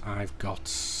not I've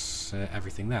got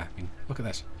everything there. I mean, look at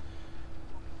this.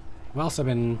 Whilst I've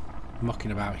been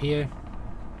mucking about here,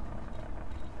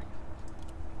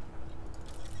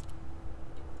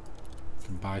 I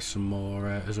can buy some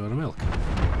more Azura milk.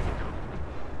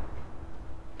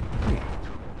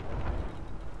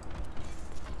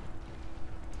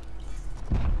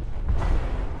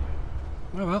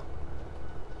 Oh well.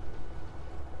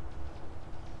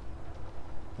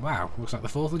 Wow, looks like the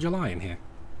 4th of July in here.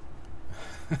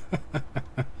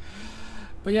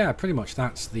 But yeah, pretty much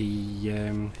that's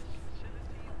the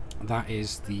that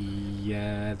is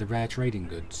the rare trading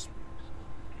goods.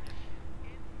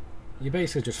 You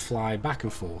basically just fly back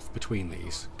and forth between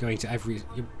these, going to every.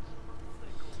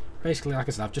 Basically, like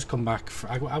I said, I've just come back.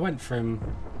 I went from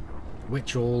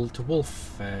Witch Hall to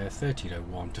Wolf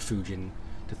 1301 to Fujin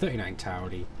to 39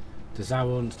 Tauri, to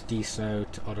Zawans, to Diso,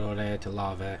 to Aurora, to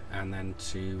Lava, and then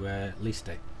to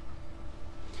Liste.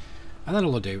 And then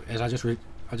all I'll do is I just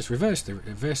reverse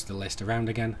the list around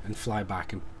again and fly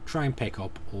back and try and pick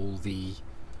up all the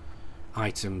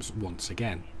items once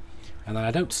again. And then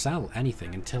I don't sell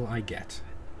anything until I get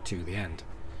to the end.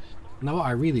 Now what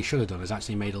I really should have done is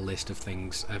actually made a list of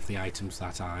things, of the items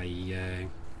that I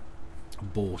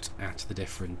bought at the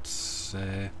different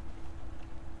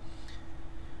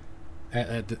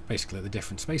basically at the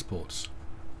different spaceports,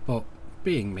 but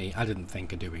being me, I didn't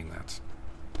think of doing that.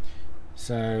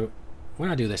 So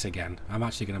when I do this again, I'm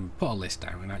actually going to put a list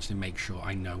down and actually make sure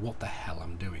I know what the hell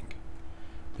I'm doing,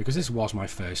 because this was my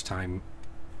first time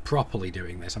properly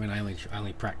doing this. I mean, I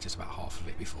only practiced about half of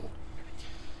it before,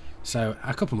 so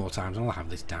a couple more times and I'll have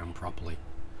this down properly.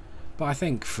 But I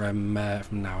think from now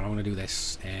on, I want to do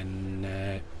this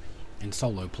in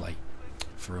solo play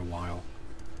for a while.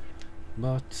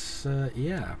 But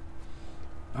yeah,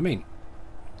 I mean,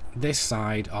 this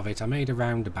side of it I made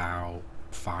around about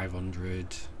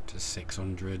 500 to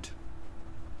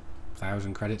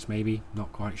 600,000 credits, maybe,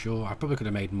 not quite sure. I probably could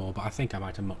have made more, but I think I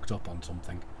might have mucked up on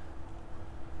something.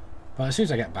 But as soon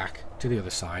as I get back to the other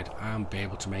side, I'll be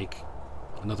able to make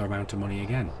another amount of money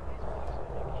again.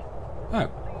 Oh.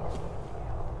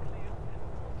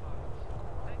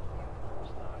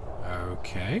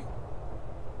 Okay.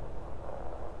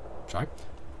 Sorry.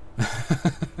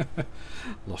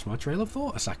 Lost my trail of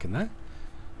thought a second there.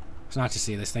 It's nice to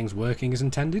see this thing's working as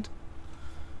intended.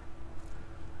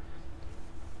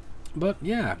 But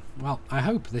yeah, well, I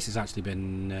hope this has actually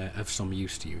been of some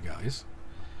use to you guys,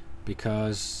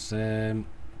 because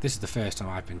this is the first time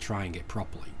I've been trying it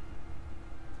properly.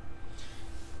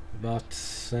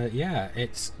 But yeah,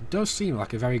 it does seem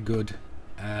like a very good,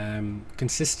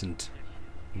 consistent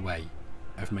way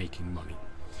of making money.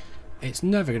 It's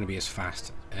never going to be as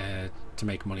fast to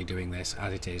make money doing this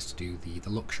as it is to do the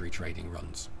luxury trading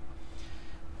runs.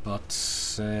 But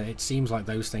it seems like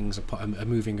those things are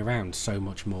moving around so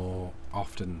much more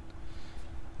often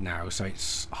now, so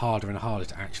it's harder and harder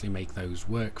to actually make those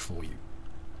work for you.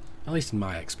 At least in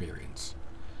my experience.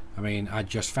 I mean, I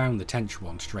just found the Tench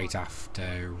one straight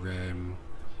after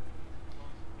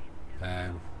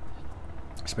Beta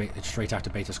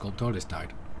Sculptoris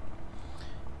died.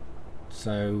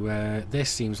 So this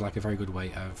seems like a very good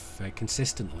way of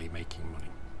consistently making money.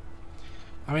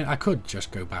 I mean, I could just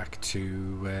go back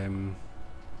to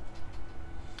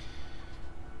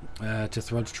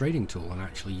Throd's trading tool and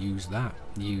actually use that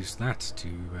to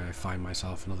find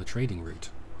myself another trading route.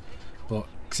 But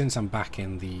since I'm back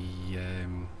in the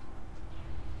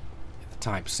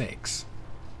Type 6,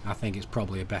 I think it's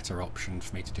probably a better option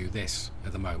for me to do this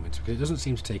at the moment, because it doesn't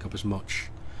seem to take up as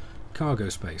much cargo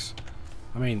space.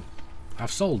 I mean,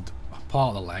 I've sold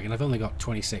part of the leg and I've only got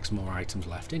 26 more items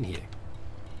left in here.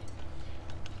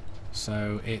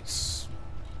 So it's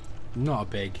not a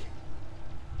big,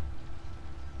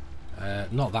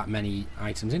 not that many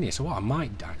items in here. So what I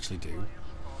might actually do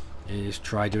is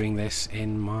try doing this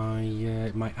in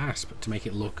my my ASP to make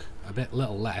it look a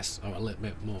little less, or a little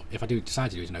bit more. If I do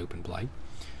decide to do it in open play,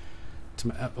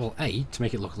 to, well, A, to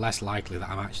make it look less likely that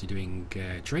I'm actually doing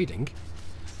trading,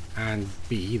 and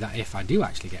B, that if I do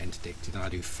actually get interdicted and I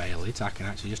do fail it, I can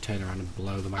actually just turn around and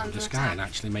blow them out of the sky and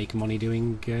actually make money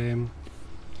doing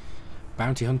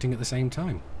bounty hunting at the same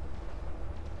time.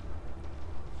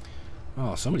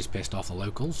 Oh, somebody's pissed off the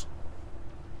locals.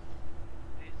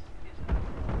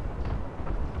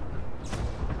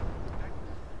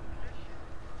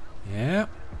 Yeah.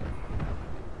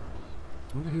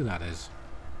 I wonder who that is.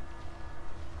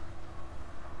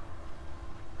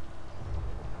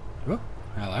 Oh,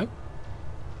 hello.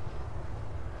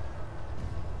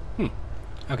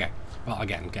 Okay. Well,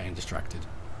 again, getting distracted.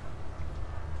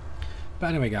 But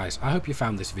anyway, guys, I hope you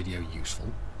found this video useful.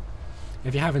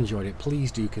 If you have enjoyed it,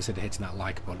 please do consider hitting that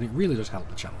like button. It really does help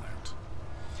the channel out.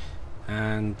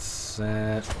 And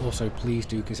also, please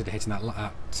do consider hitting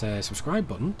that subscribe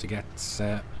button to get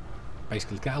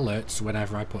basically get alerts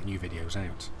whenever I put new videos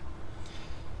out.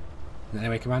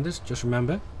 Anyway, Commanders, just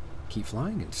remember, keep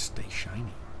flying and stay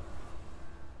shiny.